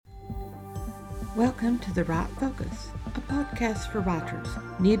Welcome to The Right Focus, a podcast for writers,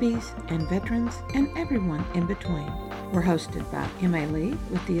 newbies, and veterans, and everyone in between. We're hosted by M.A. Lee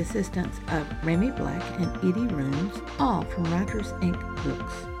with the assistance of Remy Black and Edie Rooms, all from Writers Inc.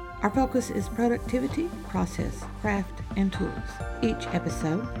 Books. Our focus is productivity, process, craft, and tools. Each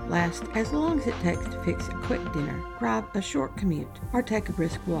episode lasts as long as it takes to fix a quick dinner, drive a short commute, or take a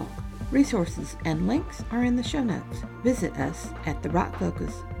brisk walk. Resources and links are in the show notes. Visit us at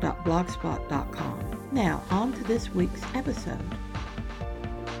therightfocus.blogspot.com. Now, on to this week's episode.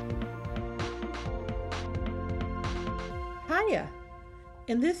 Hiya!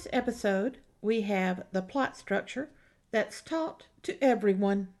 In this episode, we have the plot structure that's taught to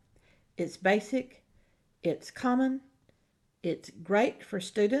everyone. It's basic, it's common, it's great for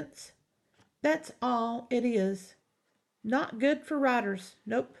students. That's all it is. Not good for writers,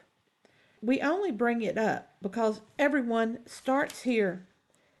 nope. We only bring it up because everyone starts here.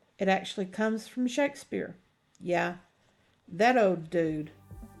 It actually comes from Shakespeare. Yeah, that old dude.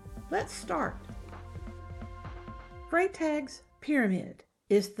 Let's start. Freytag's pyramid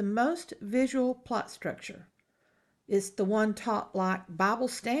is the most visual plot structure. It's the one taught like Bible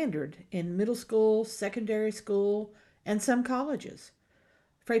standard in middle school, secondary school, and some colleges.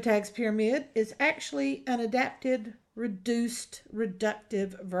 Freytag's pyramid is actually an adapted,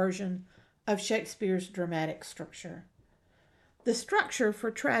 reductive version of Shakespeare's dramatic structure. The structure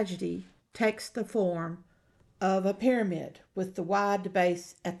for tragedy takes the form of a pyramid with the wide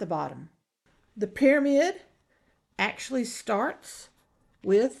base at the bottom. The pyramid actually starts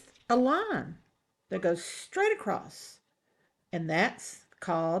with a line that goes straight across, and that's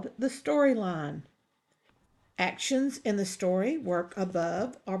called the storyline. Actions in the story work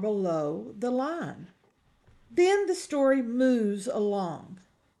above or below the line. Then the story moves along.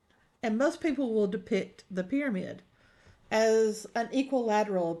 And most people will depict the pyramid as an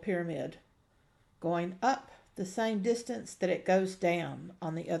equilateral pyramid, going up the same distance that it goes down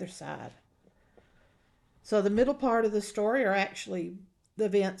on the other side. So the middle part of the story are actually the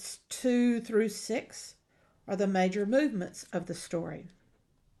events 2 through 6 are the major movements of the story.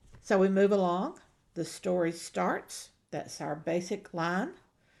 So we move along. The story starts, that's our basic line,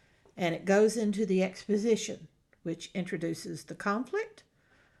 and it goes into the exposition, which introduces the conflict.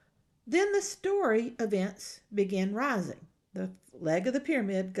 Then the story events begin rising. The leg of the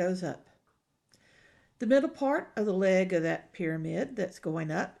pyramid goes up. The middle part of the leg of that pyramid that's going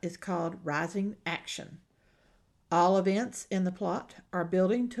up is called rising action. All events in the plot are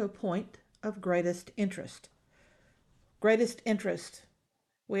building to a point of greatest interest. Greatest interest.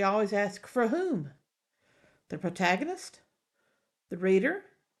 We always ask, for whom? The protagonist? The reader?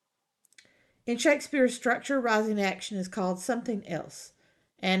 In Shakespeare's structure, rising action is called something else,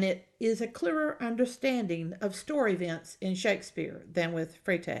 and it is a clearer understanding of story events in Shakespeare than with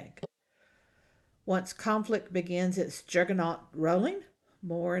Freytag. Once conflict begins its juggernaut rolling,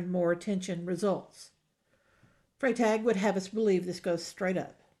 more and more tension results. Freytag would have us believe this goes straight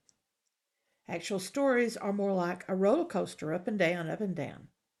up. Actual stories are more like a roller coaster, up and down, up and down.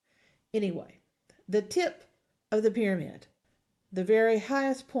 Anyway, the tip of the pyramid, the very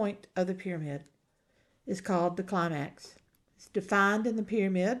highest point of the pyramid, is called the climax. It's defined in the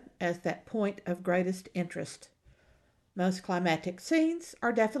pyramid as that point of greatest interest. Most climactic scenes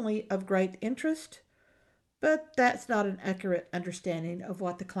are definitely of great interest, but that's not an accurate understanding of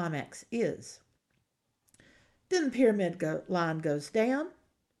what the climax is. Then the pyramid line goes down,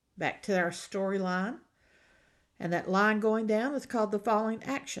 back to our storyline, and that line going down is called the falling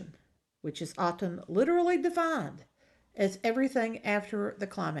action, which is often literally defined as everything after the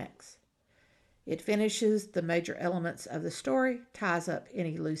climax. It finishes the major elements of the story, ties up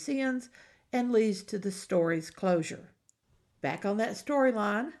any loose ends, and leads to the story's closure. Back on that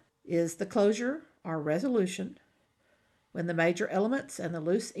storyline is the closure or resolution. When the major elements and the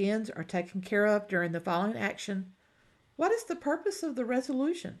loose ends are taken care of during the following action, what is the purpose of the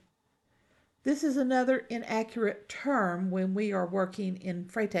resolution? This is another inaccurate term when we are working in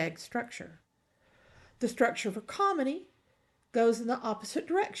Freytag's structure. The structure for comedy goes in the opposite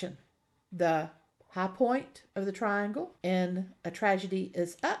direction. The high point of the triangle in a tragedy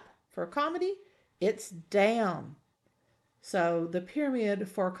is up. For a comedy, it's down. So the pyramid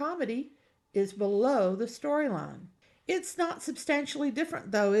for comedy is below the storyline. It's not substantially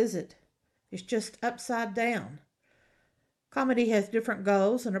different though, is it? It's just upside down. Comedy has different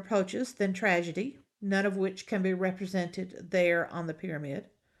goals and approaches than tragedy, none of which can be represented there on the pyramid.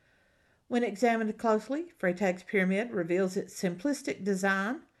 When examined closely, Freytag's pyramid reveals its simplistic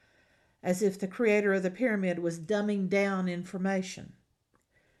design, as if the creator of the pyramid was dumbing down information.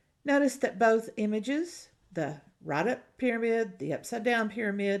 Notice that both images, the right up pyramid, the upside down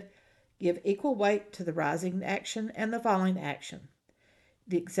pyramid, Give equal weight to the rising action and the falling action.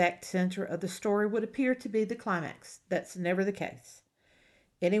 The exact center of the story would appear to be the climax. That's never the case.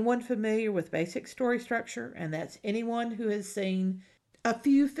 Anyone familiar with basic story structure, and that's anyone who has seen a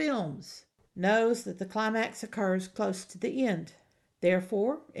few films, knows that the climax occurs close to the end.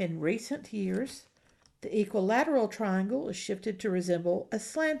 Therefore, in recent years, the equilateral triangle is shifted to resemble a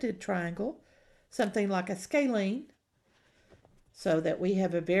slanted triangle, something like a scalene, so that we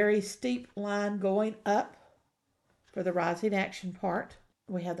have a very steep line going up for the rising action part.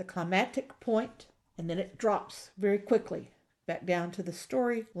 We have the climactic point, and then it drops very quickly back down to the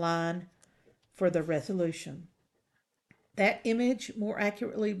story line for the resolution. That image more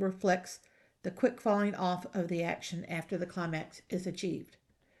accurately reflects the quick falling off of the action after the climax is achieved.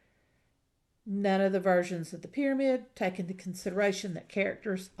 None of the versions of the pyramid take into consideration that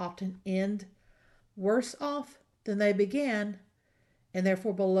characters often end worse off than they began, and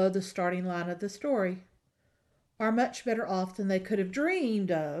therefore below the starting line of the story, are much better off than they could have dreamed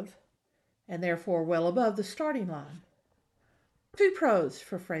of, and therefore well above the starting line. 2 pros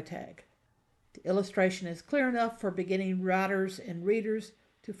for Freytag. The illustration is clear enough for beginning writers and readers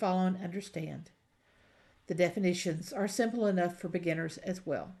to follow and understand. The definitions are simple enough for beginners as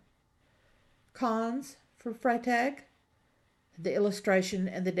well. Cons for Freytag. The illustration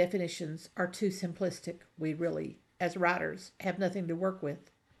and the definitions are too simplistic. We really, as writers, have nothing to work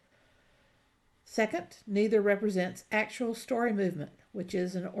with. Second, neither represents actual story movement, which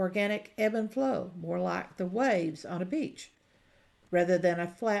is an organic ebb and flow, more like the waves on a beach, rather than a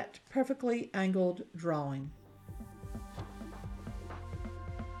flat, perfectly angled drawing.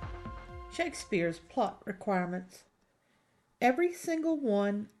 Shakespeare's plot requirements. Every single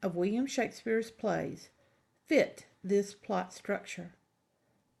one of William Shakespeare's plays fit this plot structure.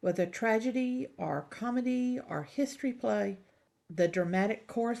 Whether tragedy or comedy or history play, the dramatic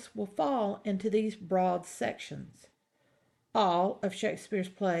course will fall into these broad sections. All of Shakespeare's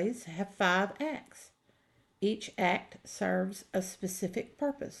plays have 5 acts. Each act serves a specific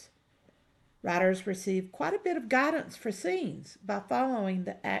purpose. Writers receive quite a bit of guidance for scenes by following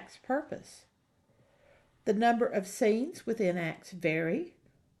the act's purpose. The number of scenes within acts vary,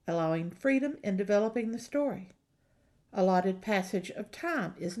 allowing freedom in developing the story. Allotted passage of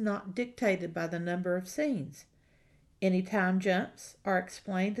time is not dictated by the number of scenes. Any time jumps are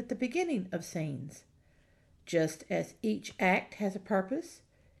explained at the beginning of scenes. Just as each act has a purpose,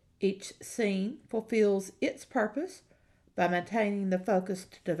 each scene fulfills its purpose by maintaining the focus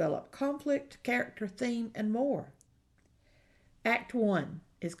to develop conflict, character, theme, and more. Act 1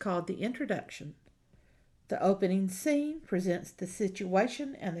 is called the introduction. The opening scene presents the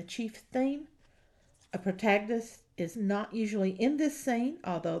situation and the chief theme. A protagonist is not usually in this scene,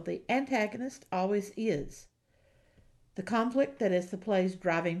 although the antagonist always is. The conflict that is the play's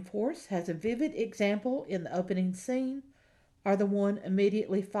driving force has a vivid example in the opening scene or the one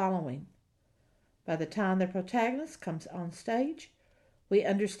immediately following. By the time the protagonist comes on stage, we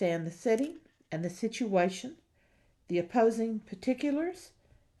understand the setting and the situation, the opposing particulars,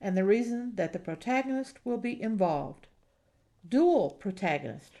 and the reason that the protagonist will be involved. Dual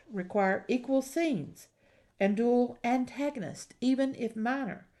protagonists require equal scenes, and dual antagonists, even if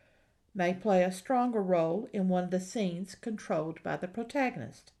minor, may play a stronger role in one of the scenes controlled by the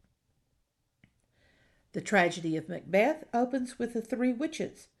protagonist. The tragedy of Macbeth opens with the 3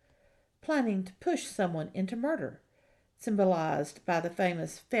 witches planning to push someone into murder, symbolized by the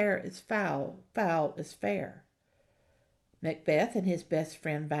famous fair is foul, foul is fair. Macbeth and his best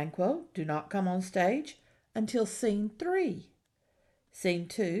friend Banquo do not come on stage until scene 3. Scene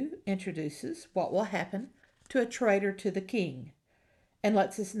 2 introduces what will happen to a traitor to the king and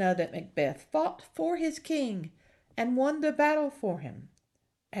lets us know that Macbeth fought for his king and won the battle for him.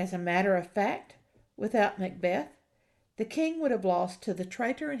 As a matter of fact, without Macbeth, the king would have lost to the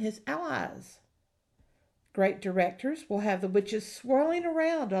traitor and his allies. Great directors will have the witches swirling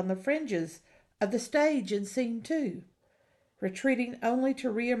around on the fringes of the stage in scene 2, retreating only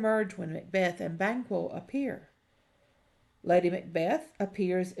to re-emerge when Macbeth and Banquo appear. Lady Macbeth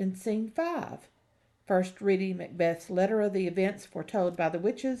appears in scene 5, first reading Macbeth's letter of the events foretold by the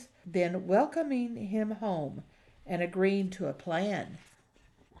witches, then welcoming him home and agreeing to a plan.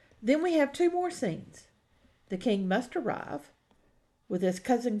 Then we have 2 more scenes. The king must arrive. With his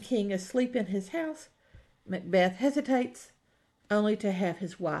cousin king asleep in his house, Macbeth hesitates, only to have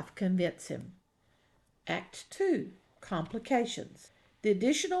his wife convince him. Act 2, Complications. The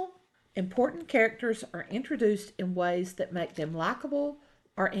additional important characters are introduced in ways that make them likable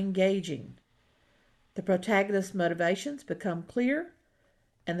or engaging. The protagonist's motivations become clear,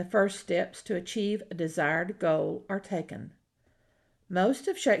 and the first steps to achieve a desired goal are taken. Most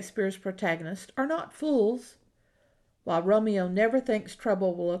of Shakespeare's protagonists are not fools. While Romeo never thinks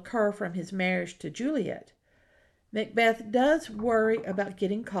trouble will occur from his marriage to Juliet, Macbeth does worry about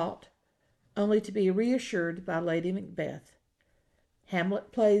getting caught, only to be reassured by Lady Macbeth.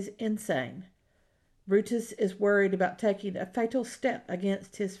 Hamlet plays insane. Brutus is worried about taking a fatal step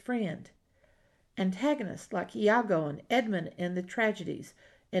against his friend. Antagonists like Iago and Edmund in the tragedies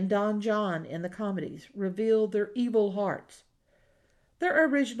and Don John in the comedies reveal their evil hearts. Their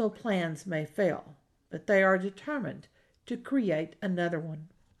original plans may fail, but they are determined to create another one.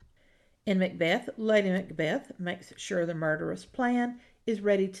 In Macbeth, Lady Macbeth makes sure the murderous plan is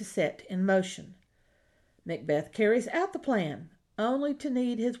ready to set in motion. Macbeth carries out the plan, only to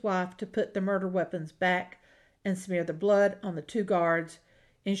need his wife to put the murder weapons back and smear the blood on the two guards,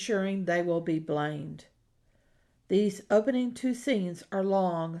 ensuring they will be blamed. These opening two scenes are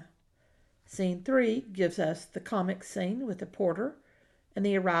long. Scene 3 gives us the comic scene with the porter and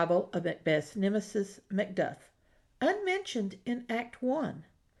the arrival of Macbeth's nemesis, Macduff, unmentioned in Act 1.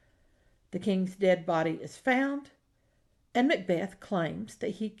 The king's dead body is found, and Macbeth claims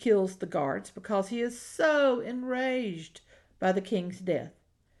that he kills the guards because he is so enraged by the king's death.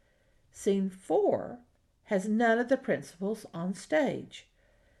 Scene 4 has none of the principals on stage.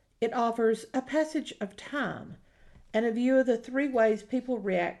 It offers a passage of time and a view of the three ways people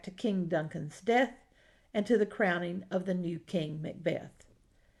react to King Duncan's death and to the crowning of the new King Macbeth.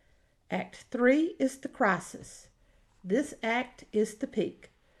 Act 3 is the crisis. This act is the peak,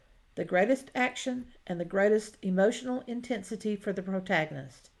 the greatest action and the greatest emotional intensity for the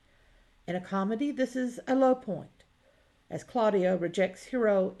protagonist. In a comedy, this is a low point, as Claudio rejects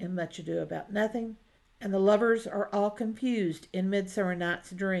Hero in Much Ado About Nothing, and the lovers are all confused in Midsummer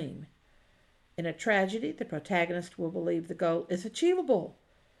Night's Dream. In a tragedy, the protagonist will believe the goal is achievable.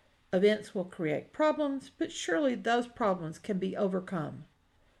 Events will create problems, but surely those problems can be overcome.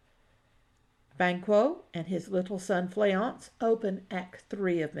 Banquo and his little son Fleance open Act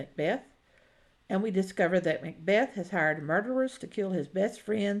 3 of Macbeth, and we discover that Macbeth has hired murderers to kill his best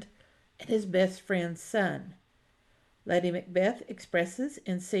friend and his best friend's son. Lady Macbeth expresses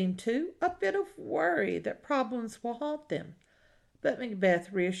in Scene 2 a bit of worry that problems will haunt them, but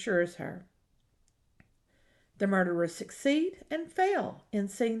Macbeth reassures her. The murderers succeed and fail in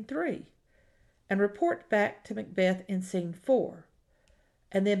Scene 3, and report back to Macbeth in Scene 4.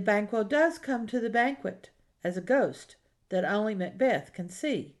 And then Banquo does come to the banquet as a ghost that only Macbeth can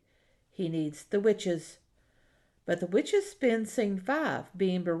see. He needs the witches. But the witches spend Scene 5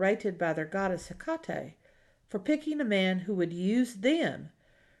 being berated by their goddess Hecate for picking a man who would use them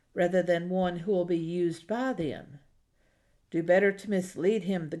rather than one who will be used by them. Do better to mislead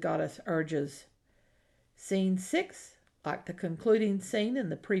him, the goddess urges. Scene 6, like the concluding scene in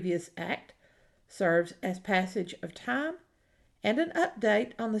the previous act, serves as passage of time and an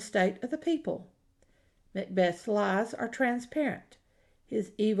update on the state of the people. Macbeth's lies are transparent.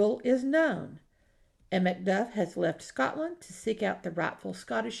 His evil is known, and Macduff has left Scotland to seek out the rightful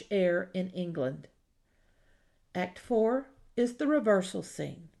Scottish heir in England. Act 4 is the reversal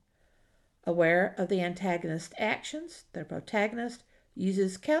scene. Aware of the antagonist's actions, the protagonist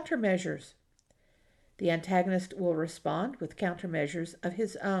uses countermeasures. The antagonist will respond with countermeasures of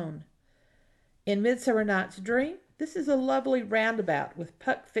his own. In Midsummer Night's Dream, this is a lovely roundabout with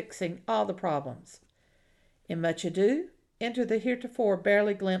Puck fixing all the problems. In Much Ado, enter the heretofore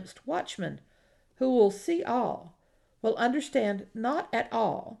barely glimpsed watchman, who will see all, will understand not at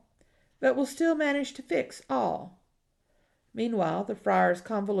all, but will still manage to fix all. Meanwhile, the friar's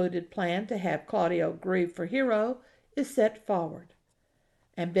convoluted plan to have Claudio grieve for Hero is set forward,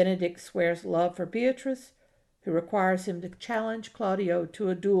 and Benedict swears love for Beatrice, who requires him to challenge Claudio to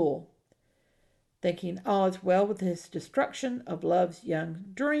a duel. Thinking all is well with his destruction of love's young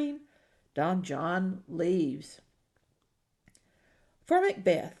dream, Don John leaves. For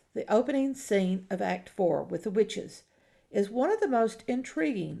Macbeth, the opening scene of Act 4 with the witches is one of the most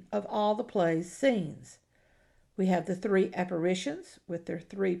intriguing of all the play's scenes. We have the three apparitions with their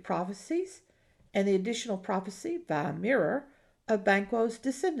three prophecies and the additional prophecy via mirror of Banquo's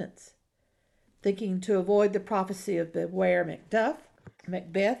descendants. Thinking to avoid the prophecy of Beware Macduff,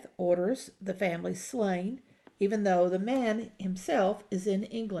 Macbeth orders the family slain, even though the man himself is in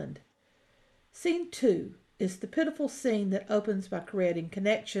England. Scene 2 is the pitiful scene that opens by creating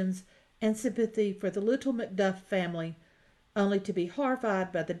connections and sympathy for the little Macduff family, only to be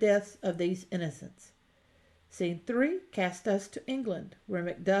horrified by the deaths of these innocents. Scene 3 casts us to England, where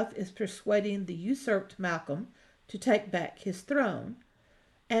Macduff is persuading the usurped Malcolm to take back his throne,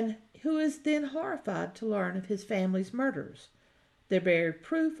 and who is then horrified to learn of his family's murders, the very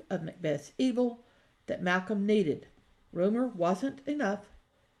proof of Macbeth's evil that Malcolm needed. Rumor wasn't enough.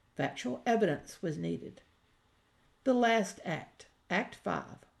 Factual evidence was needed. The last act, Act 5,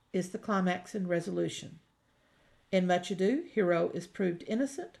 is the climax and resolution. In Much Ado, Hero is proved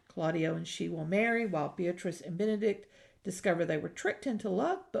innocent. Claudio and she will marry, while Beatrice and Benedict discover they were tricked into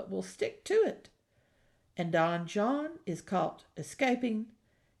love but will stick to it. And Don John is caught escaping.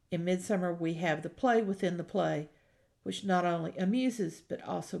 In Midsummer, we have the play within the play, which not only amuses but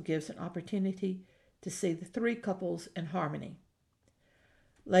also gives an opportunity to see the three couples in harmony.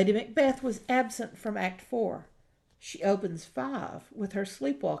 Lady Macbeth was absent from Act 4. She opens 5 with her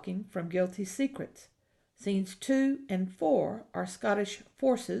sleepwalking from Guilty Secrets. Scenes 2 and 4 are Scottish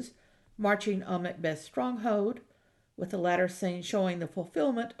forces marching on Macbeth's stronghold, with the latter scene showing the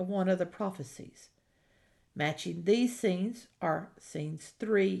fulfillment of one of the prophecies. Matching these scenes are scenes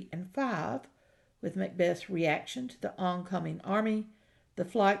 3 and 5, with Macbeth's reaction to the oncoming army, the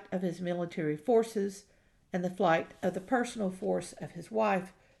flight of his military forces, and the flight of the personal force of his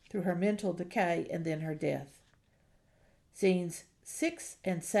wife through her mental decay and then her death. Scenes 6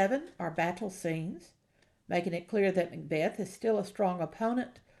 and 7 are battle scenes, making it clear that Macbeth is still a strong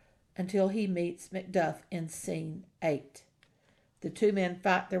opponent until he meets Macduff in Scene 8. The two men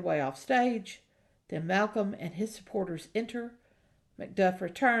fight their way off stage. Then Malcolm and his supporters enter. Macduff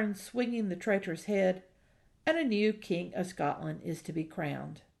returns, swinging the traitor's head, and a new King of Scotland is to be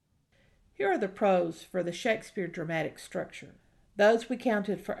crowned. Here are the pros for the Shakespeare dramatic structure. Those we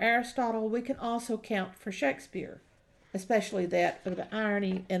counted for Aristotle, we can also count for Shakespeare, especially that of the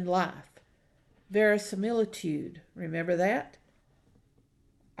irony in life. Verisimilitude, remember that?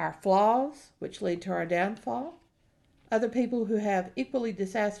 Our flaws, which lead to our downfall. Other people who have equally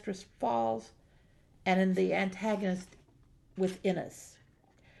disastrous falls, and in the antagonist within us.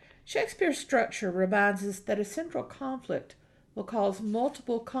 Shakespeare's structure reminds us that a central conflict will cause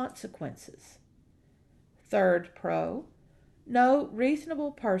multiple consequences. Third pro, no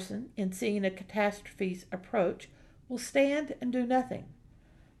reasonable person in seeing a catastrophe's approach will stand and do nothing.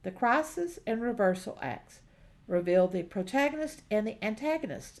 The crisis and reversal acts reveal the protagonist and the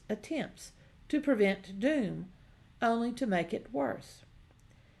antagonist's attempts to prevent doom, only to make it worse.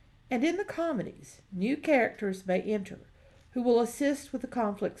 And in the comedies, new characters may enter who will assist with the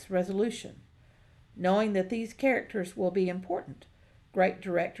conflict's resolution. Knowing that these characters will be important, great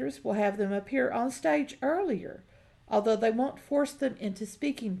directors will have them appear on stage earlier, although they won't force them into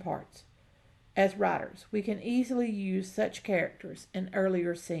speaking parts. As writers, we can easily use such characters in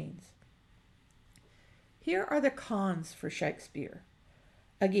earlier scenes. Here are the cons for Shakespeare.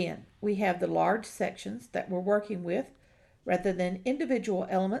 Again, we have the large sections that we're working with rather than individual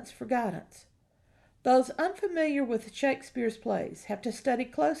elements for guidance. Those unfamiliar with Shakespeare's plays have to study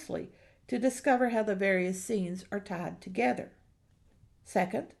closely to discover how the various scenes are tied together.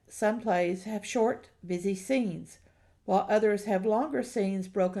 Second, some plays have short, busy scenes, while others have longer scenes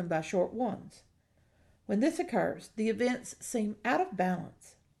broken by short ones. When this occurs, the events seem out of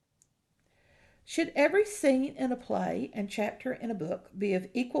balance. Should every scene in a play and chapter in a book be of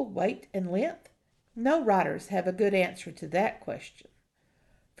equal weight and length? No writers have a good answer to that question.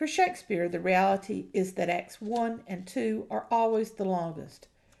 For Shakespeare, the reality is that Acts 1 and 2 are always the longest.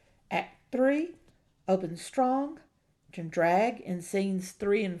 Act 3 opens strong, can drag in scenes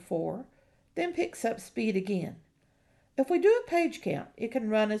 3 and 4, then picks up speed again. If we do a page count, it can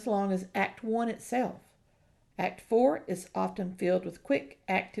run as long as Act 1 itself. Act 4 is often filled with quick,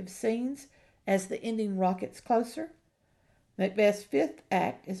 active scenes as the ending rockets closer. Macbeth's fifth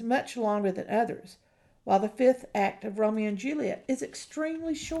act is much longer than others, while the fifth act of Romeo and Juliet is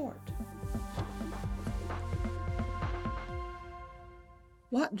extremely short.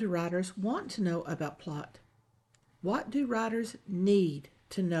 What do writers want to know about plot? What do writers need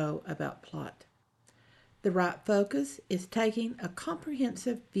to know about plot? The right focus is taking a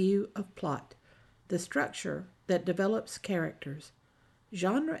comprehensive view of plot, the structure that develops characters,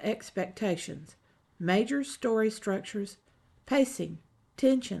 genre expectations, major story structures, pacing,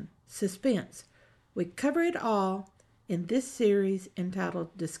 tension, suspense. We cover it all in this series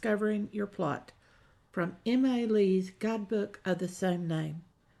entitled Discovering Your Plot, from M.A. Lee's guidebook of the same name.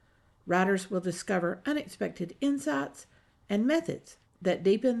 Writers will discover unexpected insights and methods that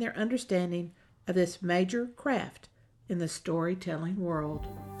deepen their understanding of this major craft in the storytelling world.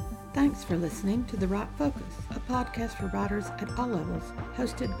 Thanks for listening to The Right Focus, a podcast for writers at all levels,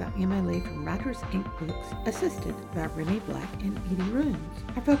 hosted by Emma Lee from Writers Inc. Books, assisted by Renee Black and Edie Runes.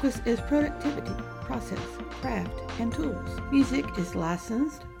 Our focus is productivity, process, craft, and tools. Music is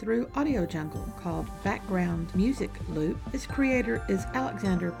licensed through Audio Jungle, called Background Music Loop. Its creator is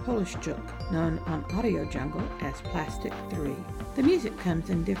Alexander Polishchuk, known on Audio Jungle as Plastic 3. The music comes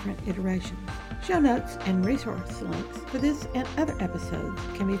in different iterations. Show notes and resource links for this and other episodes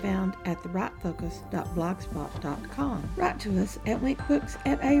can be found at therightfocus.blogspot.com. Write to us at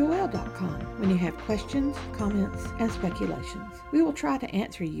winkbooks@aol.com when you have questions, comments, and speculations. We will try to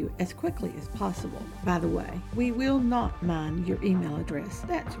answer you as quickly as possible. By the way, we will not mind your email address.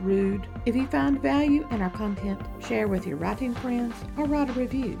 That's rude. If you find value in our content, share with your writing friends or write a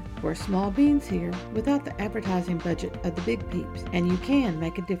review. We're small beans here without the advertising budget of the big peeps, and you can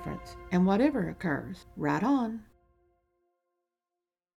make a difference. And whatever occurs, write on.